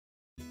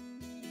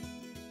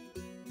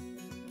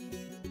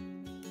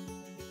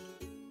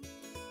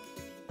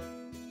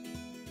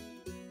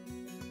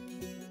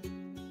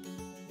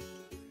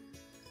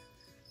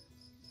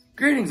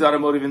Greetings,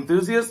 automotive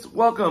enthusiasts.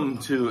 Welcome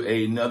to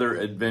another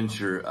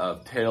adventure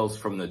of Tales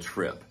from the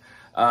Trip.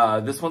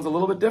 This one's a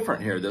little bit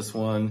different here. This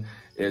one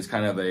is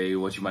kind of a,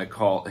 what you might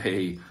call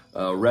a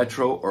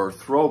retro or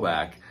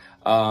throwback.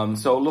 So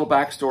a little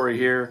backstory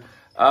here.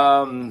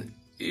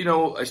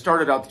 I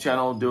started out the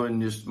channel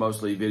doing just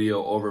mostly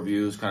video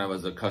overviews, kind of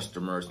as a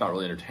customer. It's not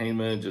really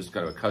entertainment, just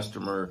kind of a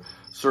customer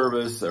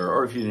service,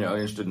 or if you're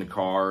interested in the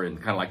car and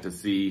kind of like to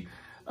see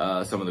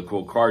some of the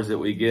cool cars that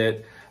we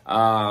get.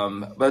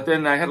 But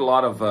then I had a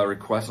lot of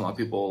requests, and a lot of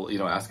people,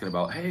 asking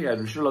about, hey,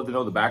 I'd sure love to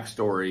know the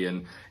backstory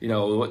and,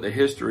 what the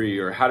history,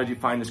 or how did you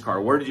find this car?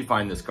 Where did you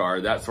find this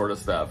car? That sort of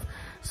stuff.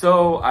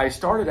 So I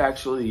started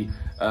actually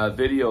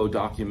video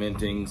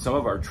documenting some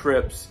of our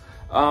trips,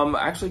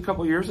 actually a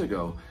couple years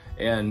ago.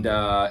 And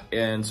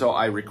so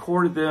I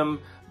recorded them,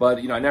 but,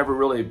 I never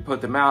really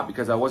put them out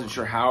because I wasn't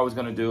sure how I was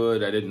going to do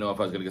it. I didn't know if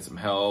I was going to get some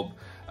help,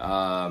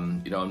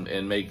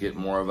 and make it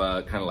more of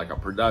a kind of like a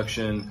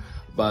production.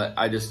 But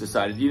I just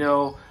decided,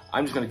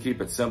 I'm just going to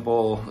keep it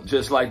simple,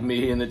 just like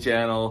me in the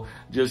channel,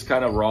 just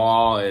kind of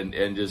raw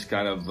and just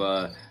kind of,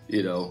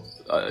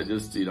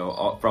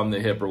 from the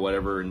hip or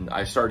whatever. And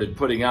I started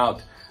putting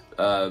out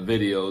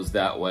videos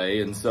that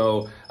way. And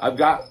so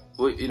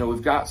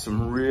we've got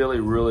some really,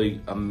 really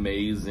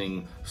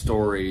amazing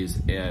stories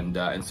and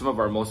some of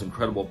our most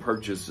incredible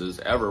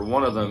purchases ever.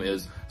 One of them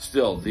is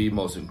still the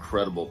most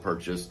incredible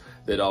purchase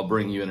that I'll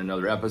bring you in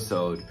another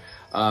episode.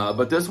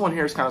 But this one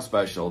here is kind of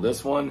special.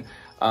 This one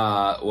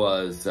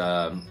was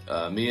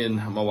me and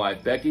my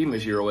wife, Becky,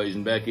 Miss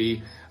Euroasian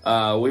Becky.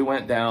 We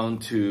went down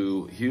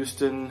to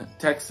Houston,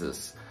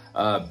 Texas,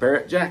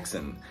 Barrett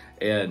Jackson,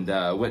 and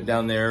went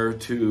down there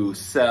to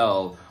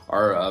sell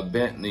our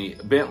Bentley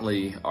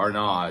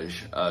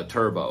Arnage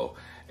Turbo.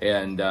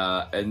 And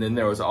then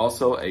there was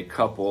also a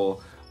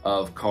couple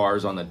of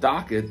cars on the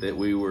docket that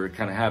we were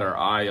kind of had our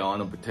eye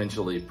on and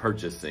potentially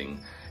purchasing.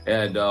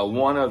 And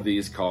one of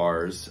these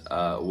cars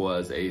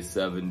was a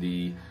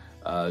 72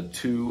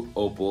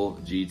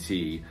 Opel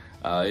GT.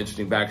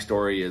 Interesting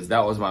backstory is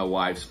that was my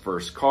wife's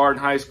first car in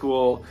high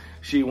school.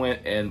 She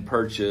went and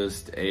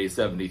purchased a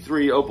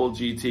 73 Opel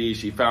GT.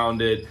 She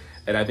found it,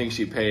 and I think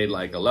she paid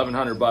like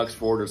 $1,100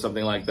 for it or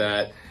something like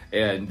that.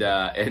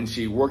 And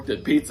she worked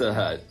at Pizza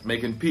Hut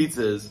making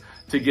pizzas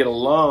to get a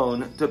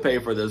loan to pay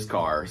for this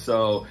car.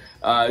 So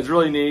it's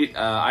really neat.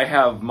 I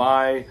have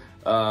my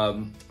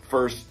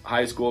first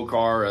high school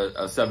car,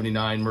 a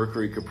 79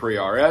 Mercury Capri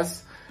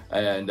RS,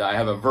 and I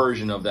have a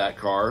version of that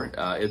car.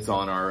 It's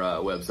on our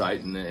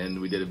website, and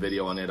we did a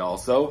video on it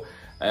also.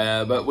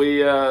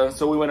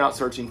 So we went out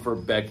searching for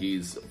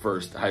Becky's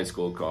first high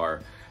school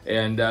car,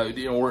 and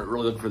we weren't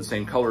really looking for the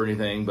same color or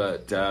anything,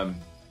 but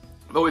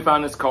we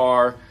found this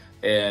car,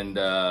 and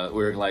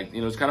we were like,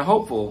 it's kind of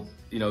hopeful.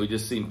 We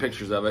just seen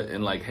pictures of it,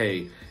 and like,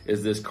 hey,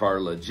 is this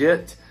car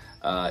legit?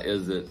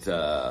 Is it,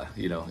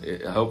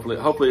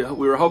 hopefully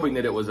we were hoping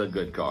that it was a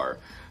good car.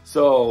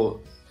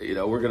 So,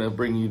 we're going to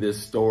bring you this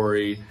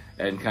story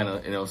and kind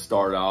of,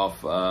 start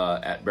off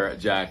at Barrett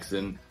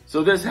Jackson.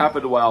 So this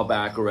happened a while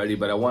back already,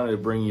 but I wanted to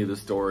bring you the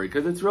story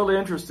because it's really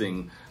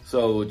interesting.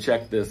 So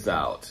check this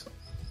out.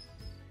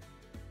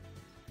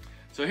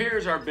 So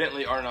here's our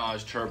Bentley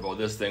Arnage Turbo.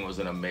 This thing was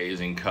an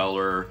amazing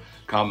color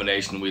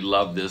combination. We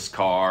love this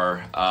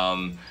car.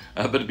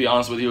 But to be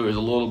honest with you, I was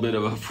a little bit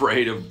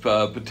afraid of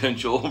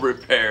potential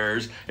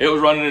repairs. It was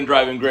running and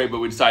driving great, but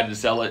we decided to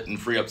sell it and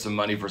free up some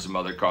money for some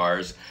other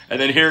cars. And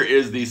then here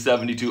is the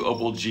 72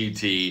 Opel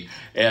GT.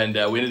 And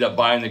we ended up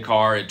buying the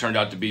car. It turned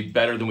out to be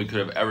better than we could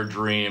have ever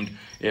dreamed.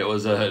 It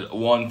was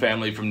one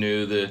family from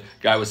new. The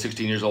guy was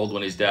 16 years old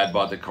when his dad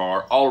bought the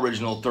car. All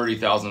original,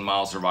 30,000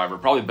 mile survivor,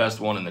 probably best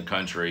one in the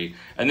country.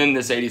 And then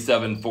this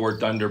 87 Ford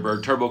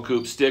Thunderbird Turbo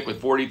Coupe stick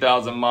with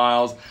 40,000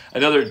 miles,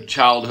 another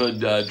childhood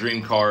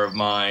dream car of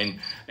mine.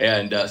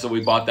 And so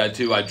we bought that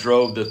too. I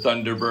drove the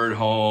Thunderbird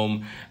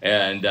home,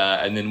 and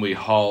then we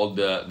hauled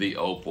the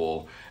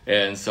Opel.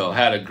 And so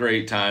had a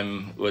great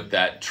time with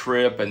that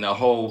trip, and the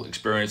whole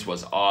experience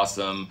was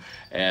awesome.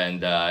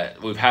 And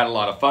we've had a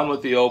lot of fun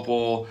with the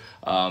Opel.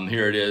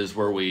 Here it is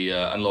where we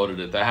unloaded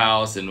at the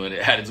house, and when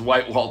it had its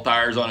white wall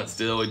tires on it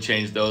still, we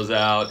changed those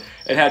out.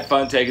 And had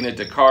fun taking it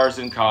to Cars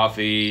and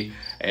Coffee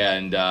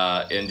and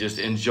just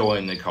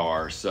enjoying the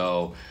car.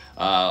 So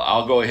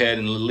I'll go ahead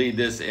and lead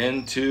this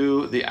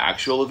into the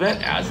actual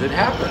event as it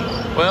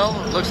happened. Well,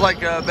 looks like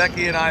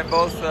Becky and I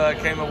both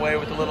came away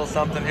with a little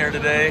something here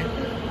today.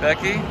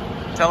 Becky,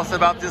 tell us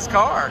about this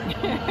car.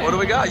 What do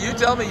we got? You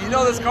tell me. You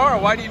know this car.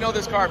 Why do you know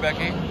this car,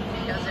 Becky?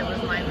 Because it was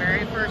my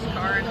very first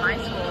car in high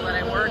school that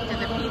I worked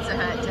at the Pizza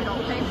Hut to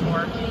help pay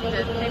for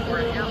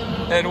it.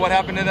 Yeah. And what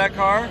happened to that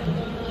car?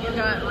 You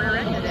got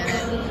rear-ended in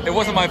it. It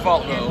wasn't my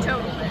fault, though. You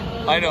totaled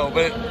it. I know,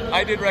 but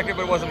I did wreck it,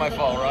 but it wasn't my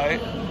fault,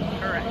 right?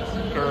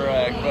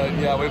 Correct. But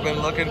yeah, we've been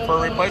looking for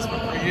a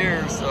replacement for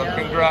years, so yeah.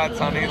 Congrats,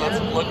 honey.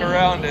 Let's look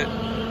around it.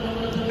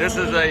 This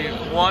is a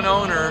one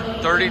owner,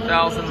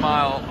 30,000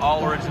 mile,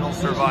 all original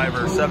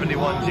survivor,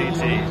 71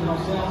 GT.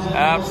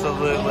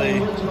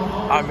 Absolutely.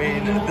 I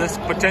mean, this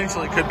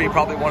potentially could be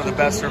probably one of the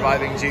best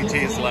surviving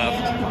GTs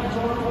left.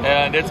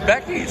 And it's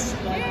Becky's.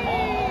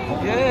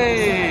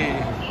 Yay!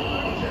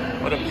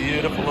 What a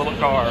beautiful little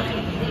car.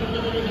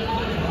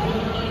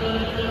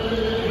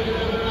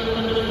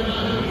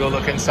 We'll go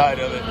look inside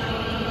of it.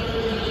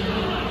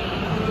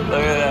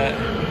 Look at that.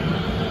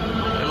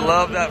 I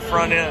love that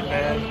front end,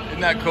 man. Isn't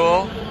that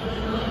cool?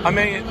 I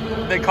mean,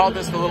 they called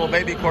this the little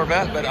baby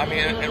Corvette, but I mean,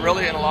 it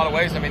really, in a lot of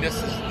ways, I mean,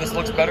 this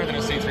looks better than a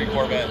C3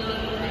 Corvette.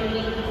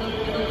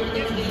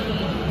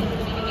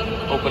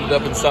 Open it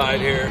up inside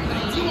here.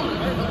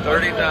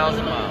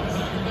 30,000 miles.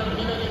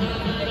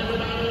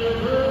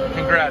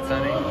 Congrats,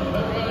 honey.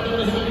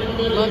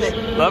 Love it.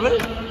 Love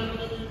it?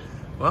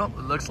 Well,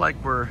 it looks like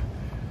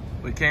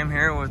we came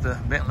here with a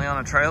Bentley on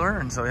a trailer,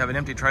 and so we have an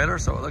empty trailer,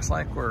 so it looks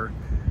like we're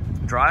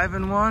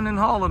driving one and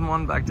hauling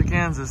one back to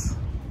Kansas.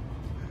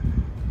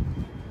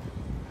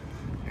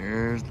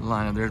 Here's the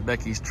lineup. There's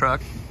Becky's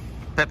truck,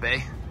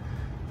 Pepe.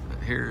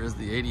 But here is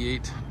the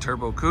 88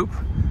 Turbo Coupe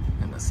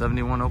and the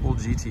 71 Opel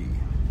GT.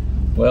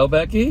 Well,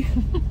 Becky,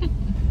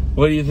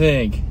 what do you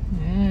think?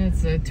 Yeah,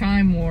 it's a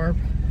time warp.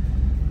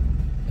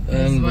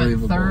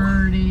 Unbelievable. What,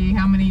 30,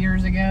 how many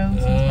years ago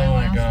since my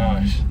last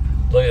gosh.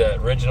 one? Look at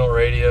that, original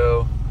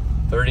radio,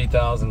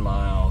 30,000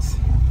 miles.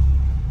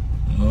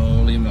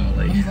 Holy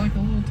moly. It's like a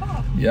little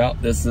top.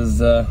 Yep, this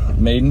is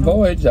maiden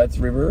voyage, that's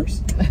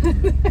reverse.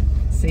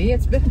 See,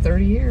 it's been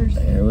 30 years.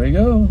 There we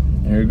go.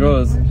 There it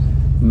goes.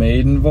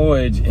 Maiden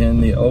voyage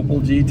in the Opel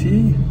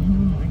GT. Oh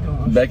my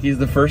gosh. Becky's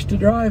the first to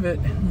drive it.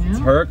 Yeah. It's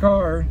her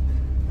car.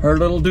 Her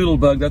little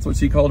doodlebug, that's what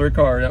she called her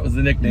car. That was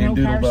the nickname,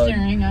 no Doodlebug. Power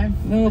steering.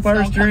 No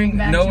power steering,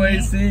 no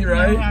AC,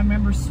 right? No, I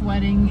remember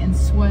sweating and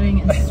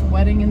sweating and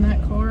sweating in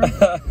that car.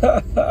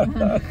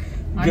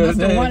 I must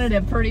have wanted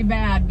it pretty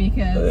bad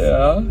because...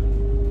 Yeah.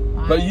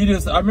 But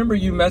I remember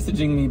you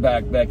messaging me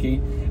back,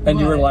 Becky, and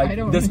you were like,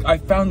 I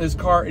found this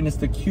car and it's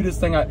the cutest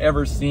thing I've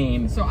ever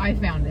seen. So I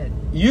found it.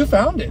 You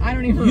found it. I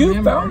don't even remember.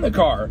 You found the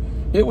car.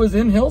 It was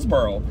in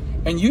Hillsboro,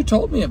 and you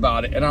told me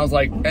about it, and I was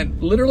like,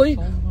 and literally,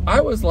 I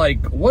was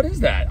like, what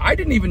is that? I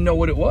didn't even know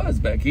what it was,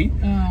 Becky.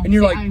 And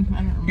you're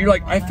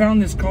like, I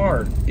found this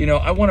car. You know,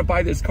 I want to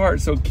buy this car.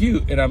 It's so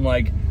cute. And I'm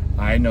like,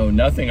 I know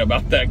nothing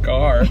about that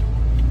car.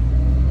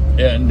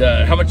 And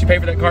how much you pay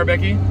for that car,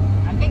 Becky?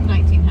 I think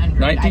 1900.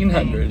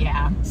 1900.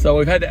 Yeah. So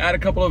we've had to add a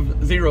couple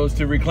of zeros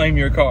to reclaim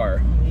your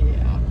car.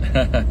 Yeah.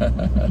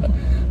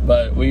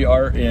 But we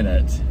are in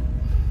it.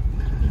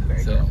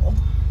 Very cool.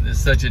 It's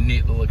such a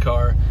neat little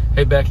car.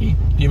 Hey, Becky,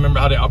 do you remember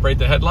how to operate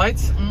the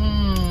headlights?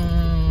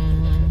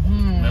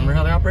 Remember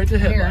how to operate the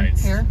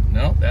headlights? Here?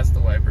 No, that's the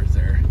wipers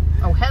there.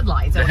 Oh,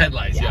 headlights. The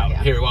headlights,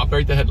 yeah. Here, we'll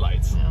operate the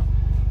headlights. Yeah.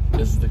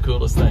 This is the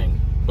coolest thing.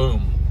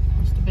 Boom.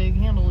 Just a big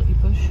handle that you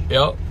push.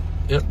 Yep.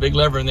 Yep, big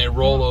lever and they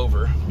roll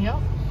over. Yep.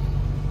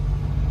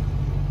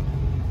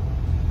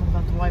 What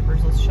about the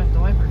wipers? Let's check the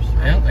wipers.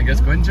 Right? Yeah, I guess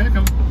go ahead and check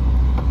them.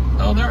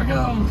 Oh, there we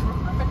go.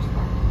 Perfect.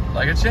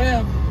 Like a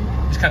champ.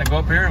 Just kind of go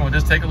up here and we'll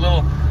just take a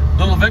little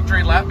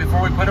victory lap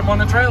before we put them on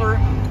the trailer.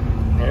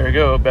 There we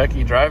go,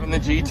 Becky driving the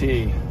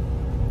GT.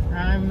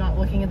 I'm not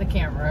looking at the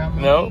camera.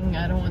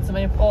 I don't want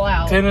somebody to pull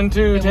out. 10 and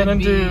 2, 10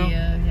 and 2.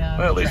 Yeah,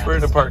 well, at least we're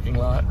in a parking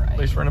lot. Right. At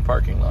least we're in a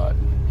parking lot.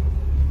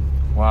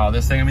 Wow,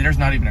 this thing, I mean, there's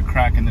not even a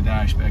crack in the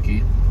dash,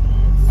 Becky.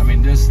 I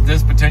mean, this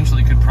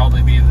potentially could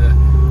probably be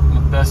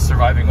the best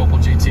surviving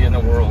Opel GT in the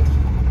world.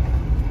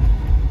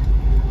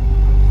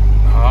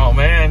 Oh,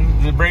 man.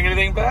 Did it bring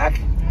anything back?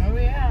 Oh,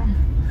 yeah.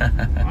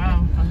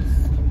 Wow.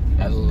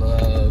 I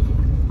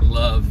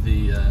love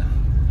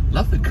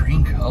the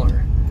green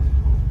color.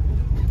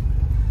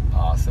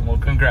 Awesome. Well,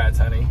 congrats,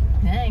 honey.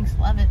 Thanks.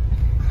 Love it.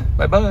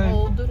 Bye-bye.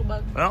 Old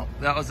doodlebug. Well,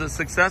 that was a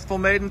successful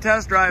maiden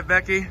test drive,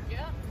 Becky.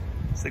 Yeah.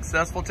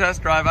 Successful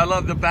test drive. I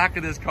love the back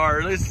of this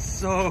car. It's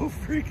so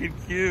freaking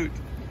cute.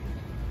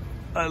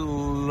 I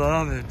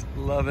love it.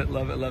 Love it,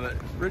 love it, love it.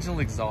 Original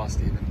exhaust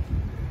even.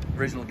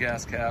 Original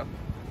gas cap.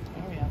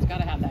 Oh yeah, it's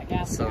gotta have that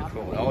gas cap. So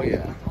cool. Oh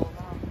yeah.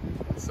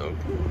 So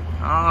cool.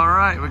 All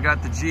right, we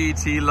got the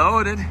GT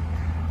loaded.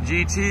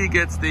 GT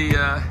gets the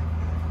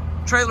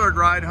trailered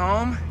ride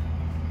home.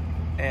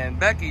 And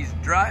Becky's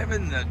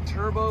driving the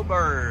Turbo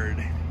Bird.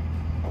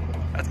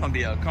 That's gonna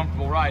be a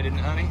comfortable ride, isn't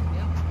it, honey?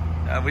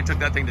 Yep. We took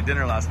that thing to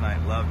dinner last night.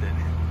 Loved it.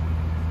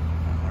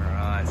 All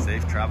right,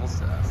 safe travels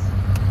to us.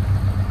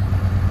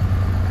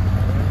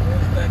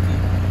 There's Becky.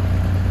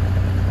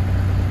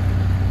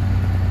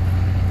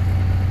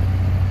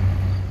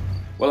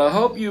 Well, I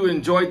hope you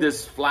enjoyed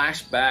this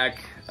flashback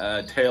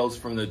Tales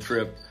from the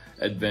Trip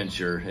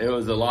adventure. It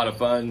was a lot of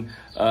fun.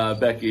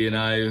 Becky and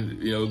I,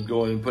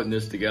 going and putting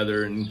this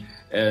together and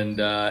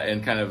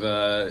kind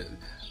of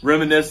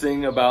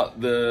reminiscing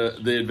about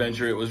the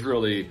adventure. It was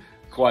really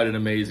quite an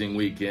amazing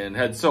weekend.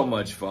 Had so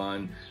much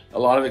fun. A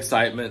lot of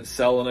excitement,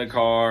 selling a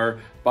car,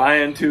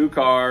 buying 2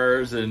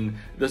 cars, and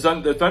the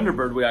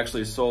Thunderbird we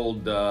actually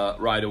sold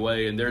right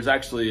away. And there's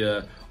actually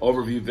a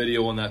overview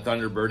video on that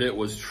Thunderbird. It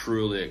was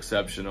truly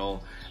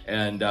exceptional.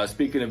 And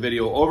speaking of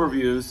video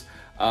overviews,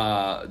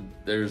 we're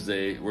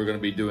going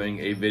to be doing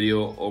a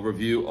video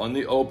overview on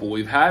the Opel.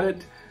 We've had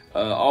it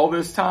all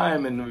this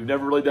time, and we've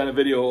never really done a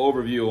video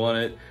overview on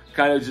it.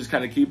 Kind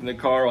of keeping the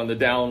car on the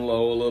down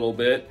low a little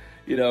bit.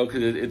 you know,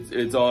 because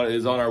it's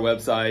on our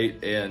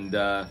website,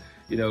 and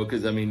you know,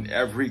 because I mean,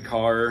 every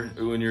car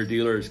when you're a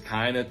dealer is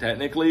kind of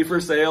technically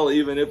for sale,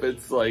 even if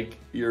it's like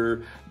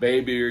your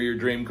baby or your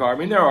dream car. I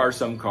mean, there are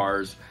some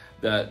cars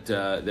that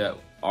that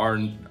are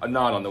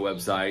not on the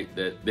website,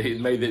 that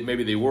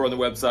maybe they were on the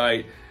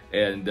website,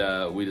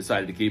 and we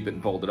decided to keep it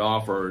and pulled it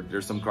off, or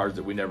there's some cars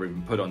that we never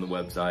even put on the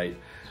website.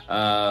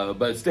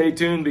 But stay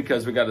tuned,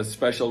 because we got a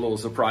special little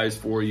surprise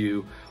for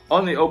you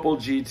on the Opel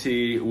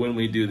GT when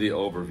we do the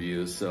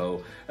overview.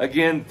 So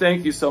again,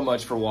 thank you so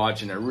much for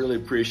watching. I really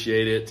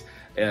appreciate it.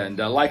 And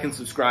like and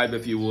subscribe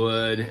if you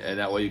would, and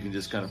that way you can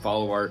just kind of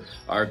follow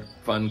our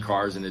fun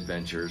cars and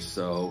adventures.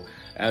 So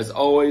as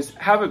always,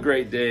 have a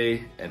great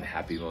day and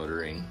happy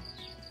motoring.